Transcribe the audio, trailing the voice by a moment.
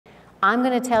I'm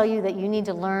going to tell you that you need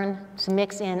to learn to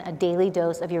mix in a daily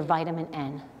dose of your vitamin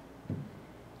N.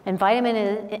 And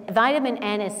vitamin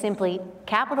N is simply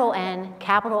capital N,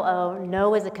 capital O,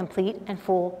 no is a complete and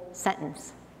full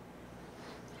sentence.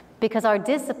 Because our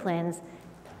disciplines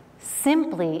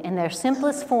simply, in their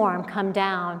simplest form, come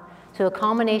down to a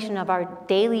combination of our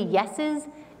daily yeses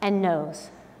and nos.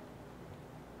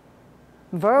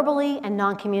 Verbally and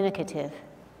non-communicative.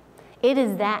 It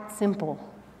is that simple.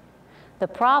 The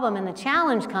problem and the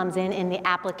challenge comes in the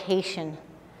application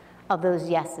of those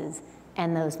yeses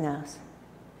and those nos.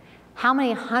 How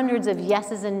many hundreds of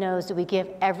yeses and nos do we give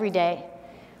every day,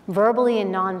 verbally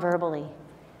and non-verbally?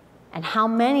 And how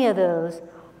many of those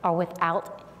are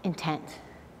without intent?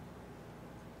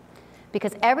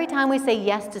 Because every time we say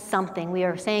yes to something, we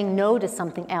are saying no to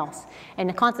something else.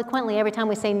 And consequently, every time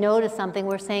we say no to something,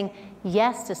 we're saying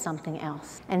yes to something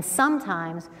else. And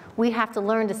sometimes we have to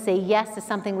learn to say yes to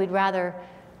something we'd rather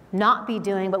not be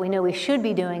doing, but we know we should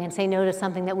be doing, and say no to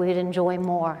something that we'd enjoy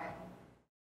more.